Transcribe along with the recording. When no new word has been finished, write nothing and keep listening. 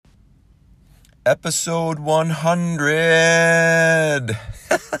Episode 100.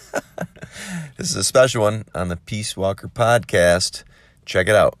 This is a special one on the Peace Walker podcast. Check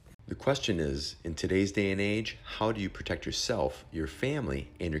it out. The question is, in today's day and age, how do you protect yourself, your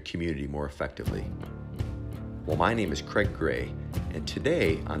family, and your community more effectively? Well, my name is Craig Gray, and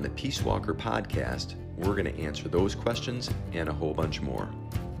today on the Peace Walker podcast, we're going to answer those questions and a whole bunch more.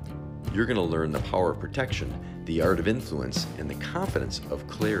 You're going to learn the power of protection, the art of influence, and the confidence of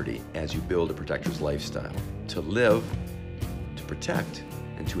clarity as you build a protector's lifestyle to live, to protect,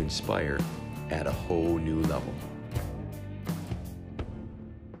 and to inspire at a whole new level.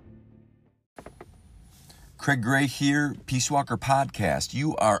 Craig Gray here, Peace Walker Podcast.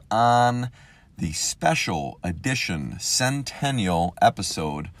 You are on the special edition centennial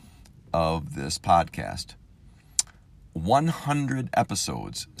episode of this podcast. 100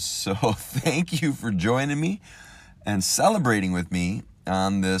 episodes. So thank you for joining me and celebrating with me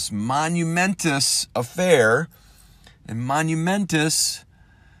on this monumentous affair and monumentous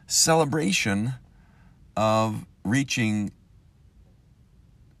celebration of reaching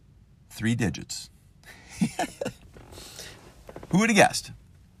 3 digits. Who would have guessed?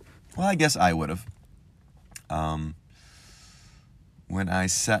 Well, I guess I would have. When I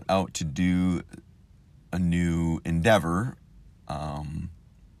set out to do a new endeavor,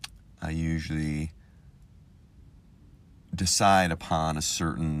 I usually decide upon a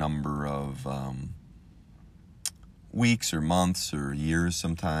certain number of weeks or months or years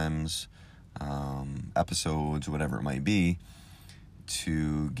sometimes, episodes, whatever it might be,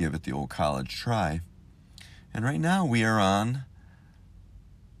 to give it the old college try. And right now we are on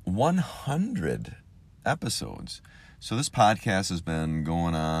 100 episodes. So this podcast has been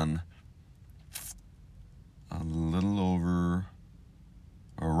going on a little over,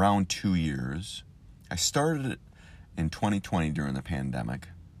 around 2 years. I started it in 2020 during the pandemic.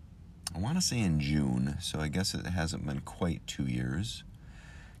 I want to say in June, so I guess it hasn't been quite 2 years.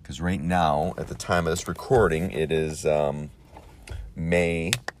 Because right now, at the time of this recording, it is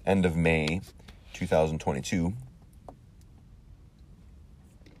May, end of May 2022.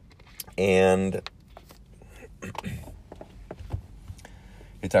 And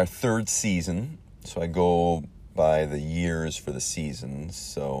it's our 3rd season. So I go by the years for the seasons.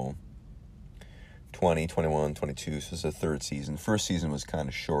 So 20, 21, 22. So this is the 3rd season. First season was kind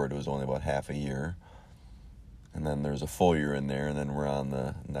of short. It was only about half a year. And then there's a full year in there. And then we're on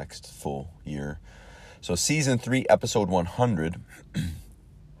the next full year. So season 3, episode 100.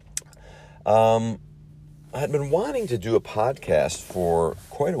 I had been wanting to do a podcast for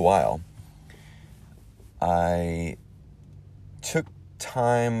quite a while. I took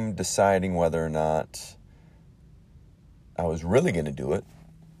time deciding whether or not I was really going to do it,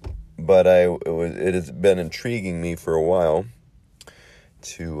 but it has been intriguing me for a while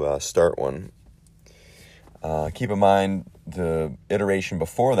to start one. Keep in mind, the iteration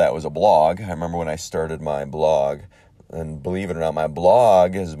before that was a blog. I remember when I started my blog, and believe it or not, my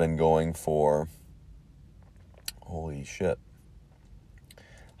blog has been going for, holy shit,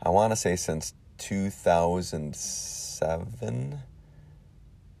 I want to say since 2007,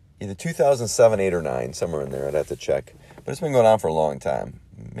 either 2007, 8, or 9, somewhere in there. I'd have to check. But it's been going on for a long time.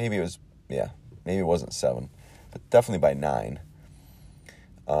 Maybe it wasn't 7, but definitely by 9.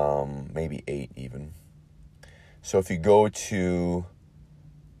 Maybe 8 even. So if you go to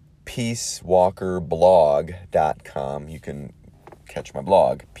peacewalkerblog.com, you can catch my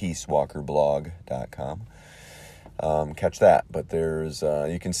blog, peacewalkerblog.com. Catch that. But there's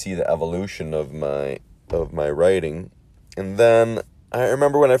you can see the evolution of my writing. And then I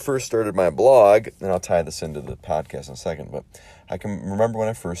remember when I first started my blog, and I'll tie this into the podcast in a second, but I can remember when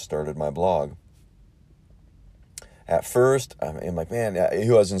I first started my blog. At first, I'm like, man, I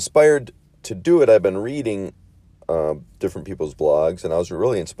was inspired to do it. I've been reading different people's blogs, and I was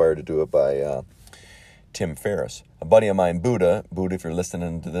really inspired to do it by Tim Ferriss. A buddy of mine, Buddha, if you're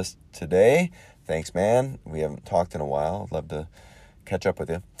listening to this today, thanks, man. We haven't talked in a while. I'd love to catch up with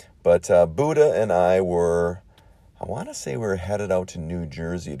you. But Buddha and I want to say we were headed out to New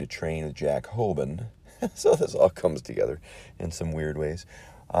Jersey to train with Jack Hoban. So this all comes together in some weird ways.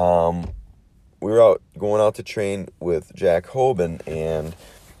 We were going out to train with Jack Hoban, and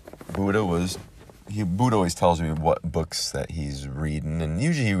Buddha always tells me what books that he's reading, and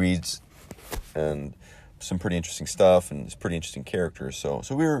usually he reads and some pretty interesting stuff, and it's pretty interesting characters. So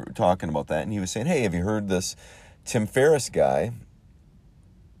we were talking about that, and he was saying, hey, have you heard this Tim Ferriss guy?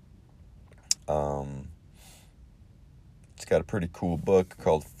 It's got a pretty cool book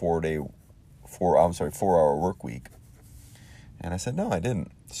called 4 Hour Work Week. And I said, no, I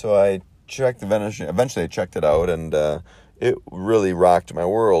didn't. So I checked, eventually I checked it out, and it really rocked my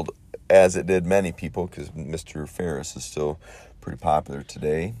world. as it did many people, because Mr. Ferris is still pretty popular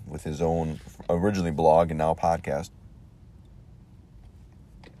today with his own originally blog and now podcast,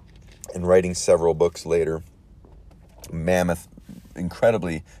 and writing several books later, mammoth,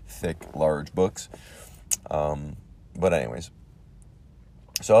 incredibly thick, large books. But anyways,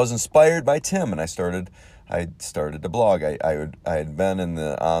 so I was inspired by Tim, and I started to blog. I had been in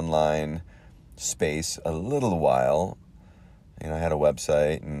the online space a little while. I had a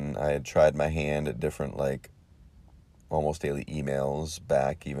website, and I had tried my hand at different, like, almost daily emails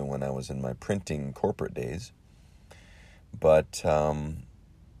back even when I was in my printing corporate days. But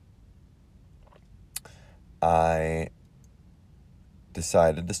I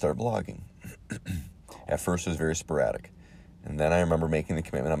decided to start blogging. At first, it was very sporadic. And then I remember making the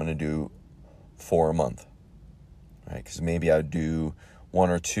commitment, I'm going to do 4 a month. Right? Because maybe I would do 1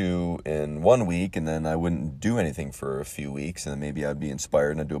 or 2 in 1 week, and then I wouldn't do anything for a few weeks, and then maybe I'd be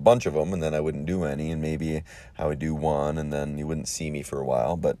inspired and I'd do a bunch of them, and then I wouldn't do any, and maybe I would do 1, and then you wouldn't see me for a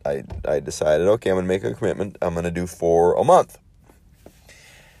while. But I decided, okay, I'm going to make a commitment. I'm going to do 4 a month.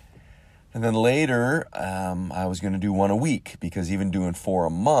 And then later, I was going to do 1 a week, because even doing 4 a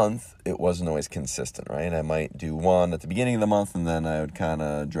month, it wasn't always consistent, right? I might do 1 at the beginning of the month, and then I would kind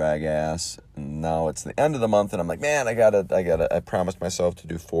of drag ass. And now it's the end of the month, and I'm like, man, I promised myself to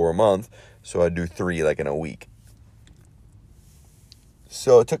do 4 a month, so I'd do 3 like in a week.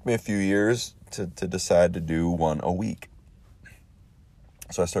 So it took me a few years to decide to do 1 a week.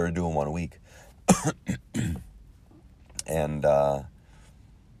 So I started doing 1 a week. And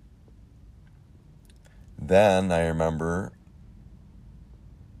then I remember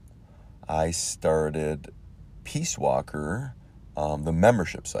I started Peace Walker, the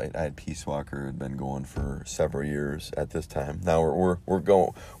membership site. I had Peace Walker, had been going for several years at this time. Now we're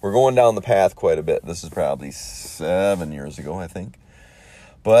going down the path quite a bit. This is probably 7 years ago, I think.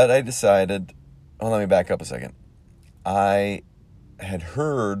 But I decided, let me back up a second. I had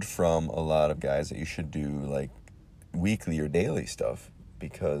heard from a lot of guys that you should do like weekly or daily stuff,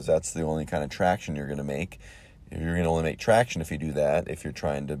 because that's the only kind of traction you're going to make. You're going to only make traction if you do that, if you're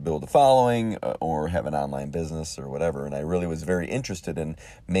trying to build a following or have an online business or whatever. And I really was very interested in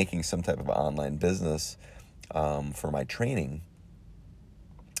making some type of online business for my training,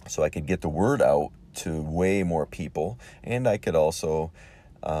 so I could get the word out to way more people, and I could also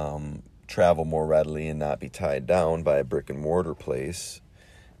travel more readily and not be tied down by a brick and mortar place.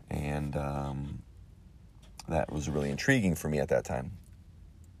 And that was really intriguing for me at that time,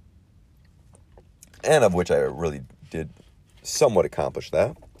 and of which I really did somewhat accomplish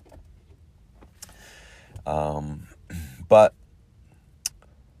that. But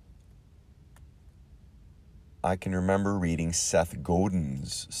I can remember reading Seth Godin.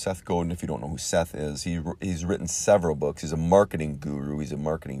 Seth Godin, if you don't know who Seth is, he's written several books. He's a marketing guru. He's a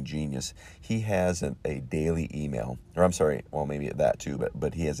marketing genius. He has a daily email, or I'm sorry, well, maybe that too,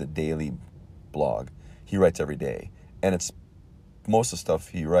 but he has a daily blog. He writes every day, and it's most of the stuff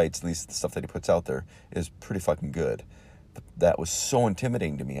he writes, at least the stuff that he puts out there, is pretty fucking good. But that was so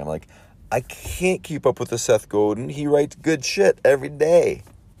intimidating to me. I'm like, I can't keep up with the Seth Godin. He writes good shit every day.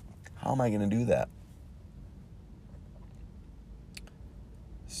 How am I going to do that?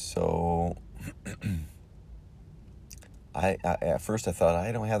 So I at first I thought,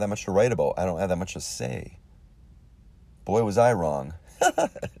 I don't have that much to write about. I don't have that much to say. Boy, was I wrong.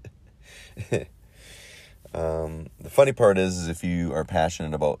 The funny part is if you are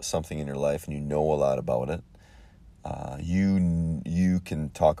passionate about something in your life and you know a lot about it, you can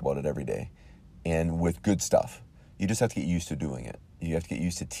talk about it every day, and with good stuff. You just have to get used to doing it. You have to get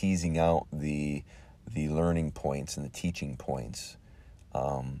used to teasing out the learning points and the teaching points.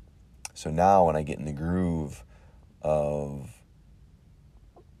 So now when I get in the groove of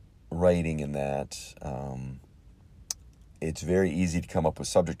writing in that, it's very easy to come up with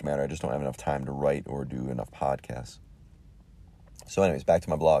subject matter. I just don't have enough time to write or do enough podcasts. So anyways, back to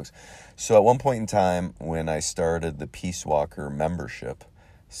my blogs. So at one point in time, when I started the Peace Walker membership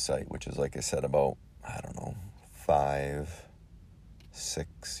site, which is, like I said, about, 5,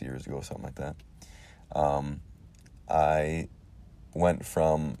 6 years ago, something like that, I went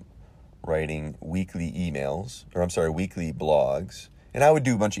from writing weekly blogs. And I would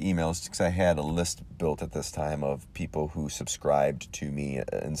do a bunch of emails because I had a list built at this time of people who subscribed to me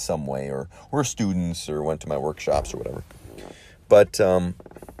in some way, or were students or went to my workshops or whatever. But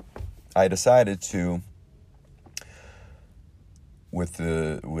I decided to, with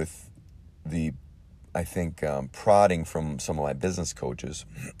the prodding from some of my business coaches.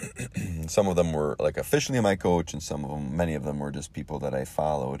 Some of them were like officially my coach, and many of them were just people that I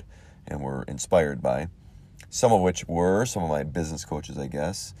followed and were inspired by. Some of which were some of my business coaches, I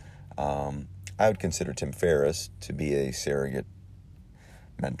guess. I would consider Tim Ferriss to be a surrogate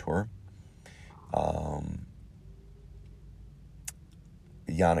mentor.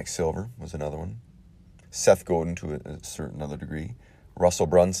 Yannick Silver was another one. Seth Godin to a certain other degree. Russell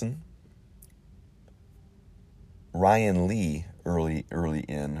Brunson. Ryan Lee, early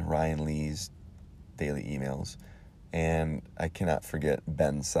in Ryan Lee's daily emails. And I cannot forget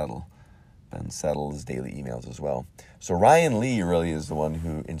Ben Settle. Ben Settle's daily emails as well. So Ryan Lee really is the one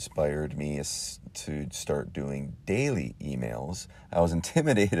who inspired me to start doing daily emails. I was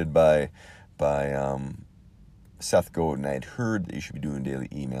intimidated by Seth Godin. I had heard that you should be doing daily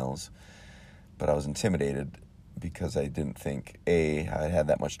emails, but I was intimidated because I didn't think, A, I had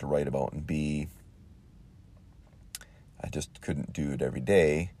that much to write about, and B, I just couldn't do it every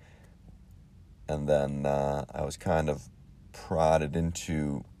day. And then I was kind of prodded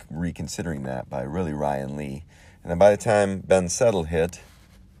into reconsidering that by really Ryan Lee. And then by the time Ben Settle hit,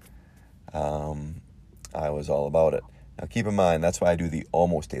 I was all about it. Now keep in mind, that's why I do the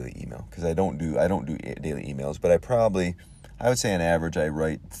almost daily email, because I don't do daily emails, but I would say on average I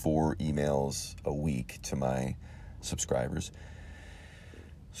write 4 emails a week to my subscribers.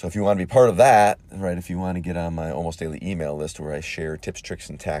 So if you want to be part of that, right, if you want to get on my almost daily email list where I share tips, tricks,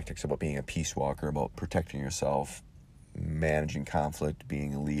 and tactics about being a peace walker, about protecting yourself, managing conflict,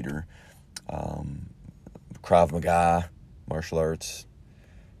 being a leader, Krav Maga, martial arts,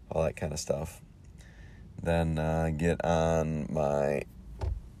 all that kind of stuff, then get on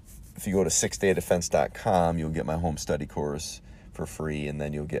if you go to 6daydefense.com, you'll get my home study course for free, and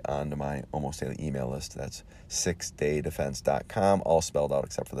then you'll get onto my almost daily email list. That's 6daydefense.com, all spelled out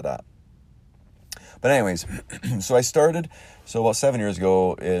except for the dot. But anyways, so about 7 years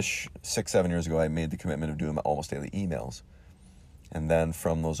ago-ish, 6-7 years ago, I made the commitment of doing my almost daily emails. And then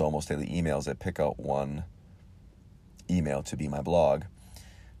from those almost daily emails, I pick out one email to be my blog,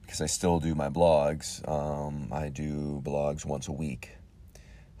 because I still do my blogs. I do blogs once a week.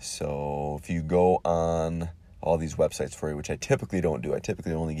 So if you go on all these websites for you, which I typically don't do, I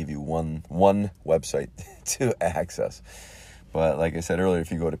typically only give you one website to access. But like I said earlier, if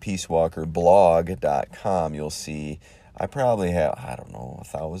you go to peacewalkerblog.com, you'll see I probably have,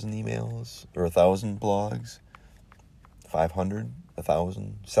 1,000 emails or 1,000 blogs, 500,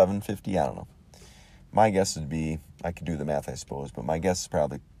 1,000, 750, I don't know. My guess would be, I could do the math, I suppose, but my guess is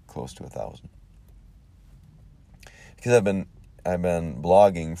probably close to 1,000. Because I've been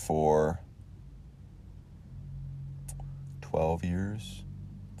blogging for 12 years,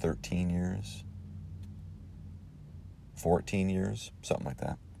 13 years, 14 years, something like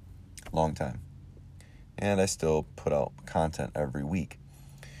that. Long time. And I still put out content every week.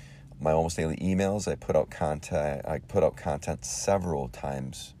 My almost daily emails, I put out content several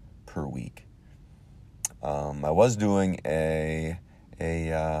times per week. I was doing a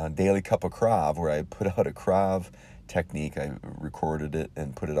daily cup of Krav, where I put out a Krav technique. I recorded it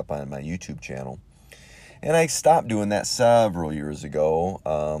and put it up on my YouTube channel. And I stopped doing that several years ago.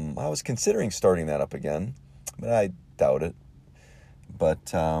 I was considering starting that up again, but I doubt it. But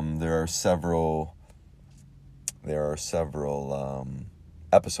there are several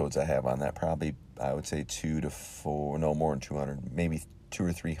episodes I have on that. Probably, I would say 200 to 400, no more than 200, maybe 200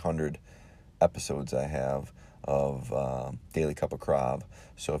 or 300 episodes I have of Daily Cup of Krav.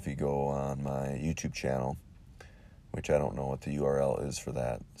 So if you go on my YouTube channel, which I don't know what the URL is for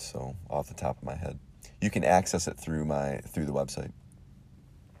that, so off the top of my head, you can access it through the website.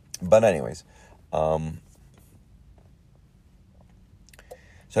 But anyways, so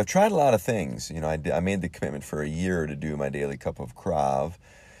I've tried a lot of things. I made the commitment for a year to do my Daily Cup of Krav.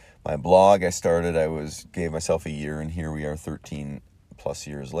 My blog, I gave myself a year, and here we are 13 plus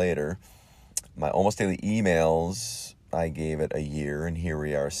years later. My almost daily emails, I gave it a year, and here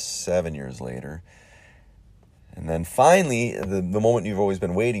we are 7 years later. And then finally, the moment you've always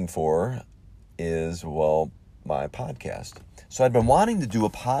been waiting for is, my podcast. So I'd been wanting to do a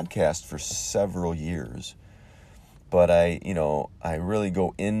podcast for several years, but I really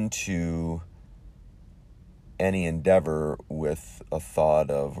go into any endeavor with a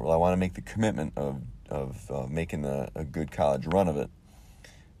thought of, I want to make the commitment of making a good college run of it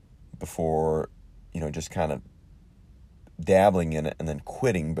before, just kind of dabbling in it and then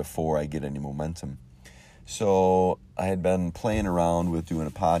quitting before I get any momentum. So I had been playing around with doing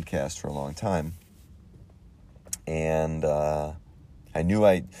a podcast for a long time, and I knew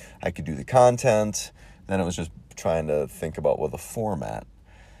I could do the content. Then it was just trying to think about the format,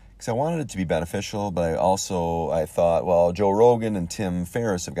 because I wanted it to be beneficial, but I thought, Joe Rogan and Tim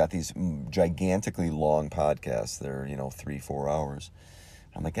Ferriss have got these gigantically long podcasts. They're 3-4 hours.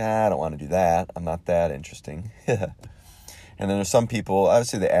 I'm like, I don't want to do that. I'm not that interesting. And then there's some people, I would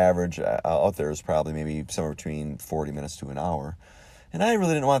say the average out there is probably maybe somewhere between 40 minutes to an hour. And I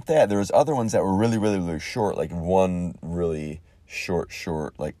really didn't want that. There was other ones that were really, really, really short, like one really short,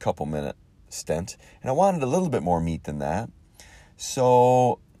 like couple minute stint. And I wanted a little bit more meat than that.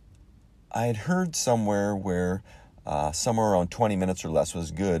 So I had heard somewhere where somewhere around 20 minutes or less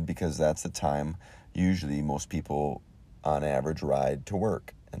was good, because that's the time usually most people on average ride to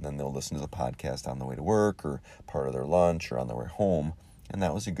work. And then they'll listen to the podcast on the way to work or part of their lunch or on their way home. And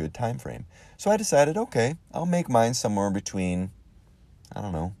that was a good time frame. So I decided, okay, I'll make mine somewhere between,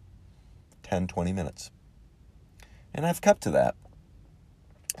 10, 20 minutes. And I've kept to that.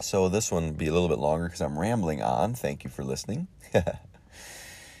 So this one will be a little bit longer because I'm rambling on. Thank you for listening.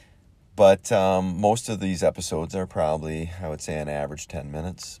 But most of these episodes are probably, I would say, on average 10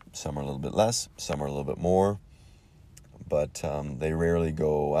 minutes. Some are a little bit less, some are a little bit more. But they rarely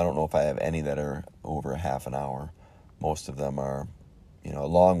go, I don't know if I have any that are over a half an hour. Most of them are, a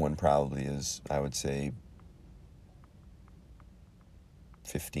long one probably is, I would say,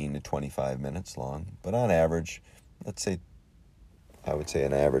 15 to 25 minutes long. But on average, I would say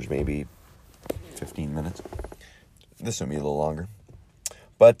an average maybe 15 minutes. This would be a little longer.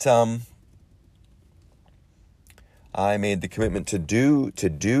 But I made the commitment to do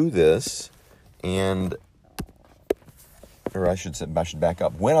this, or I should back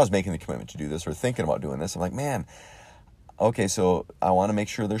up. When I was making the commitment to do this or thinking about doing this, I'm like, man, okay, so I want to make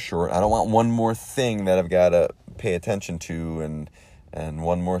sure they're short. I don't want one more thing that I've got to pay attention to and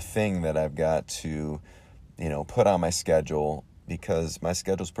one more thing that I've got to, put on my schedule, because my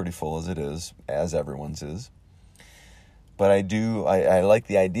schedule's pretty full as it is, as everyone's is. But I like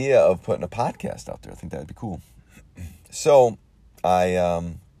the idea of putting a podcast out there. I think that'd be cool. So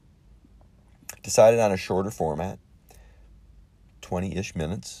I decided on a shorter format, 20-ish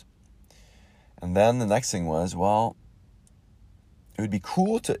minutes. And then the next thing was, well, it would be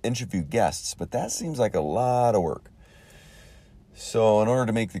cool to interview guests, but that seems like a lot of work. So in order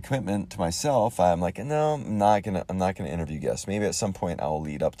to make the commitment to myself, I'm like, no, I'm not gonna interview guests. Maybe at some point I'll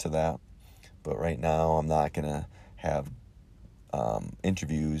lead up to that, but right now I'm not gonna have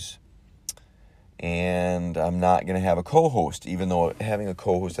interviews, and I'm not gonna have a co-host. Even though having a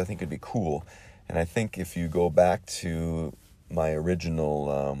co-host I think would be cool, and I think if you go back to my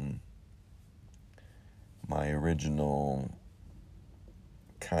original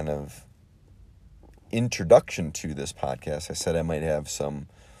kind of introduction to this podcast, I said I might have some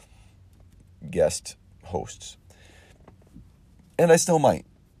guest hosts. And I still might.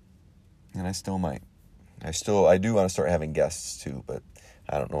 I do want to start having guests too, but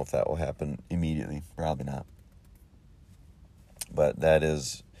I don't know if that will happen immediately. Probably not. But that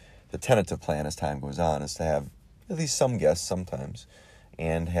is the tentative plan as time goes on, is to have at least some guests sometimes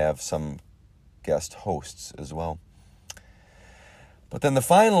and have some guest hosts as well. But then the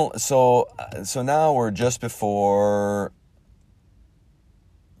final, so now we're just before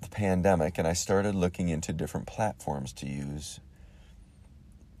the pandemic, and I started looking into different platforms to use.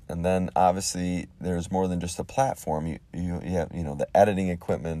 And then obviously there's more than just a platform. You have, the editing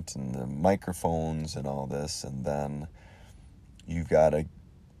equipment and the microphones and all this, and then you've got to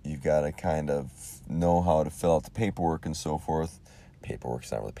kind of know how to fill out the paperwork and so forth.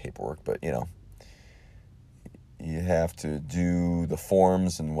 Paperwork's not really paperwork, but you have to do the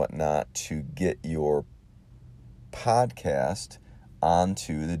forms and whatnot to get your podcast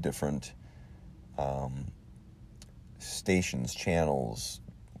onto the different stations, channels,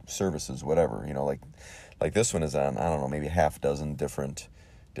 services, whatever. Like this one is on, I don't know, maybe half a dozen different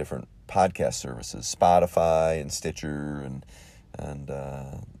podcast services, Spotify and Stitcher and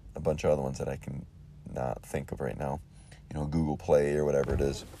a bunch of other ones that I can not think of right now. Google Play or whatever it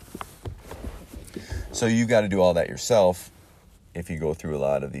is. So you've got to do all that yourself if you go through a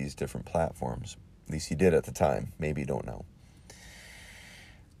lot of these different platforms. At least you did at the time. Maybe you don't know.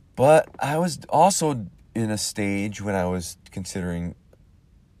 But I was also in a stage when I was considering,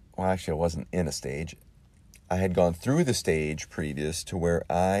 well, actually I wasn't in a stage. I had gone through the stage previous to where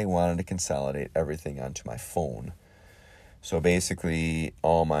I wanted to consolidate everything onto my phone. So basically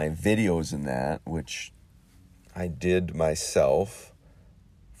all my videos in that, which I did myself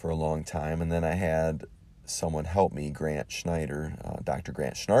for a long time, and then I had someone help me, Grant Schneider, Dr.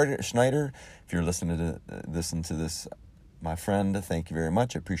 Grant Schneider. If you're listening to this, my friend, thank you very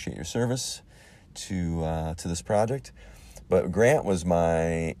much. I appreciate your service to this project. But Grant was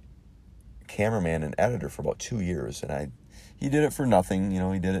my cameraman and editor for about 2 years, and he did it for nothing.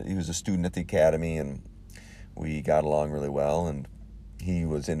 He did it. He was a student at the academy, and we got along really well. And he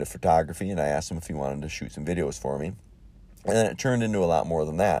was into photography, and I asked him if he wanted to shoot some videos for me. And then it turned into a lot more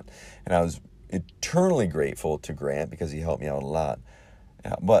than that. And I was eternally grateful to Grant because he helped me out a lot.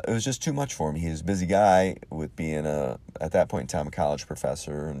 But it was just too much for me. He's a busy guy with being at that point in time, a college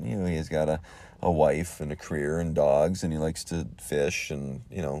professor. And, he's got a wife and a career and dogs, and he likes to fish and,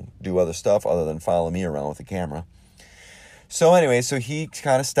 do other stuff other than follow me around with a camera. So anyway, so he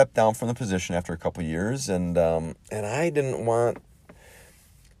kind of stepped down from the position after a couple years, and I didn't want,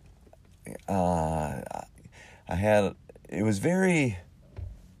 it was very,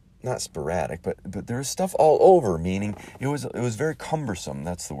 not sporadic, but there was stuff all over, meaning it was very cumbersome.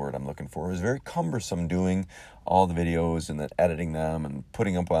 That's the word I'm looking for. It was very cumbersome doing all the videos and then editing them and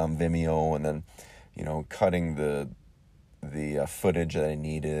putting them on Vimeo and then, cutting the footage that I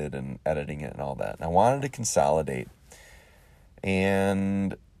needed and editing it and all that. And I wanted to consolidate.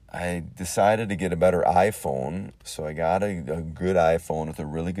 And I decided to get a better iPhone. So I got a good iPhone with a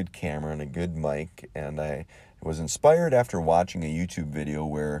really good camera and a good mic. And I was inspired after watching a YouTube video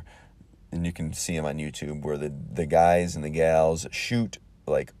where, and you can see them on YouTube, where the guys and the gals shoot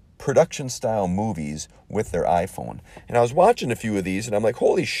like production style movies with their iPhone. And I was watching a few of these and I'm like,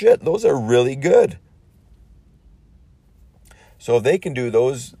 holy shit, those are really good. So if they can do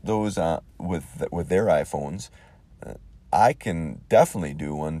those with their iPhones, I can definitely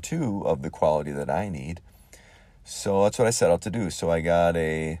do one too of the quality that I need. So that's what I set out to do. So I got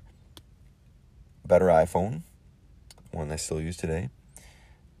a better iPhone, one I still use today.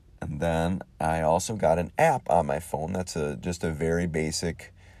 And then I also got an app on my phone that's just a very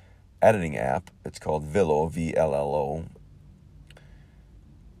basic editing app. It's called Villo, VLLO.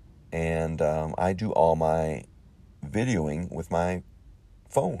 And I do all my videoing with my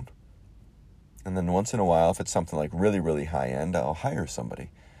phone. And then once in a while, if it's something like really, really high end, I'll hire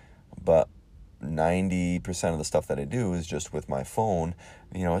somebody. But 90% of the stuff that I do is just with my phone.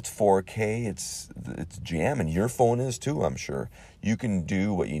 It's 4K, it's jamming. Your phone is too, I'm sure. You can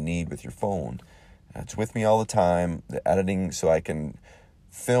do what you need with your phone. It's with me all the time. The editing, so I can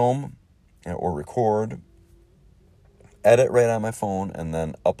film or record, edit right on my phone, and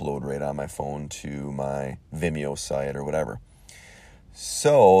then upload right on my phone to my Vimeo site or whatever.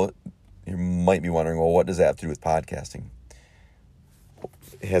 So you might be wondering, well, what does that have to do with podcasting?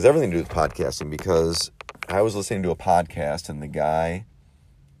 It has everything to do with podcasting because I was listening to a podcast and the guy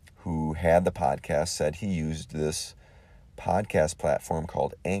who had the podcast said he used this podcast platform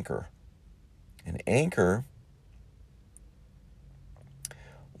called Anchor. And Anchor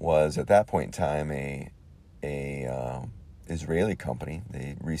was at that point in time a Israeli company.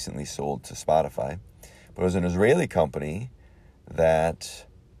 They recently sold to Spotify. But it was an Israeli company that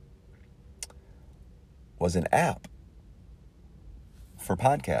was an app for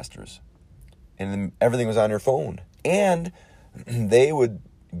podcasters. And everything was on your phone. And they would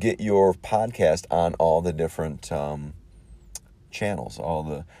get your podcast on all the different channels, all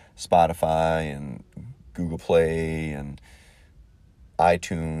the Spotify and Google Play and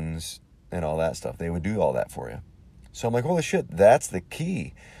iTunes and all that stuff. They would do all that for you. So I'm like, holy shit, that's the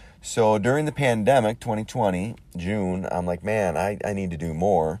key. So during the pandemic, 2020, June, I'm like, man, I need to do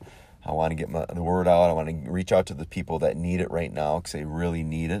more. I want to get the word out. I want to reach out to the people that need it right now because they really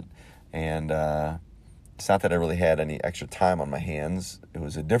need it. And it's not that I really had any extra time on my hands. It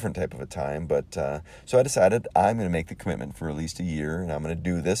was a different type of a time. But so I decided I'm going to make the commitment for at least a year. And I'm going to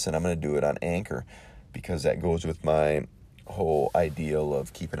do this, and I'm going to do it on Anchor because that goes with my whole ideal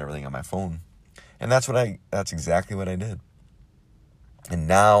of keeping everything on my phone. And that's exactly what I did. And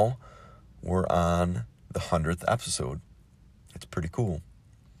now we're on the 100th episode. It's pretty cool.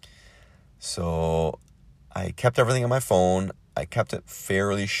 So I kept everything on my phone. I kept it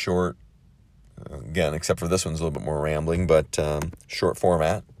fairly short. Again, except for this one's a little bit more rambling, but short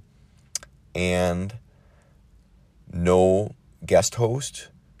format. And no guest host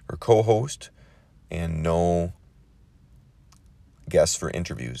or co-host, and no guests for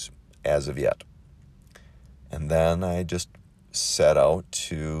interviews as of yet. And then I just set out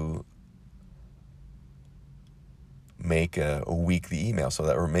to make a weekly email so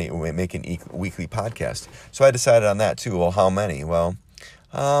that we're making weekly podcast. So I decided on that too. Well, how many? Well,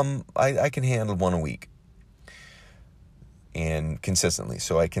 I can handle one a week and consistently.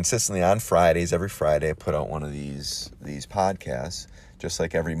 So I consistently on Fridays, every Friday, I put out one of these podcasts. Just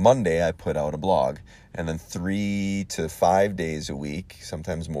like every Monday, I put out a blog. And then 3 to 5 days a week,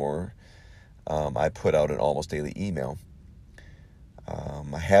 sometimes more, I put out an almost daily email.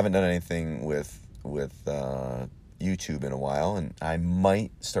 I haven't done anything with YouTube in a while, and I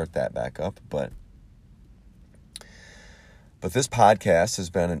might start that back up. But this podcast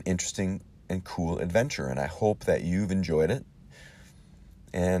has been an interesting and cool adventure, and I hope that you've enjoyed it.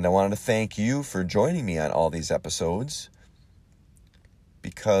 And I wanted to thank you for joining me on all these episodes,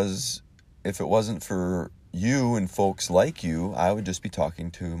 because if it wasn't for you and folks like you, I would just be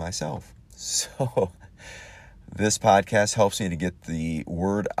talking to myself. So this podcast helps me to get the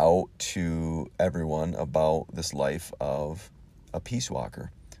word out to everyone about this life of a peace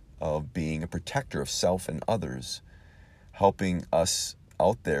walker, of being a protector of self and others, helping us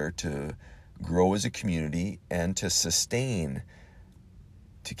out there to grow as a community and to sustain,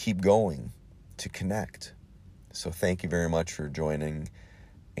 to keep going, to connect. So thank you very much for joining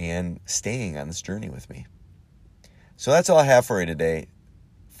and staying on this journey with me. So that's all I have for you today.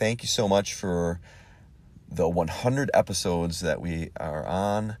 Thank you so much for the 100 episodes that we are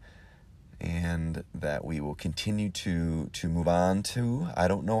on and that we will continue to move on to. I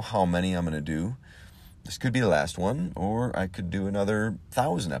don't know how many I'm going to do. This could be the last one, or I could do another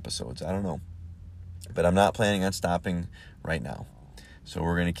 1,000 episodes. I don't know. But I'm not planning on stopping right now. So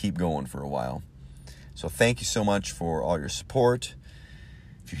we're going to keep going for a while. So thank you so much for all your support.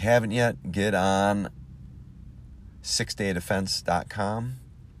 If you haven't yet, get on sixdaydefense.com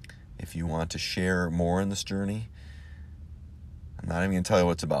if you want to share more in this journey. I'm not even going to tell you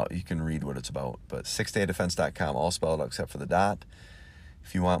what it's about. You can read what it's about. But sixdaydefense.com, all spelled out except for the dot.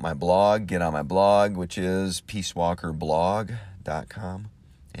 If you want my blog, get on my blog, which is peacewalkerblog.com.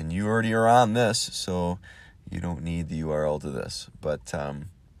 And you already are on this, so you don't need the URL to this. But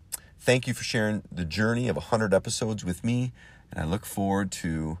thank you for sharing the journey of 100 episodes with me, and I look forward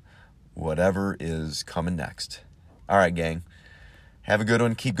to whatever is coming next. All right, gang. Have a good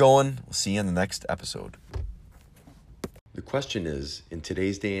one. Keep going. We'll see you in the next episode. The question is, in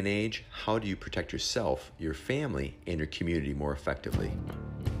today's day and age, how do you protect yourself, your family, and your community more effectively?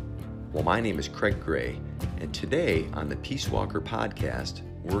 Well, my name is Craig Gray, and today on the Peace Walker podcast,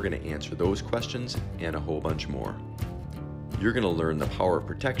 we're going to answer those questions and a whole bunch more. You're going to learn the power of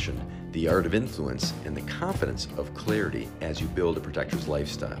protection, the art of influence, and the confidence of clarity as you build a protector's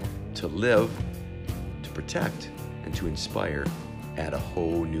lifestyle to live, to protect, and to inspire at a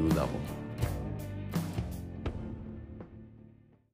whole new level.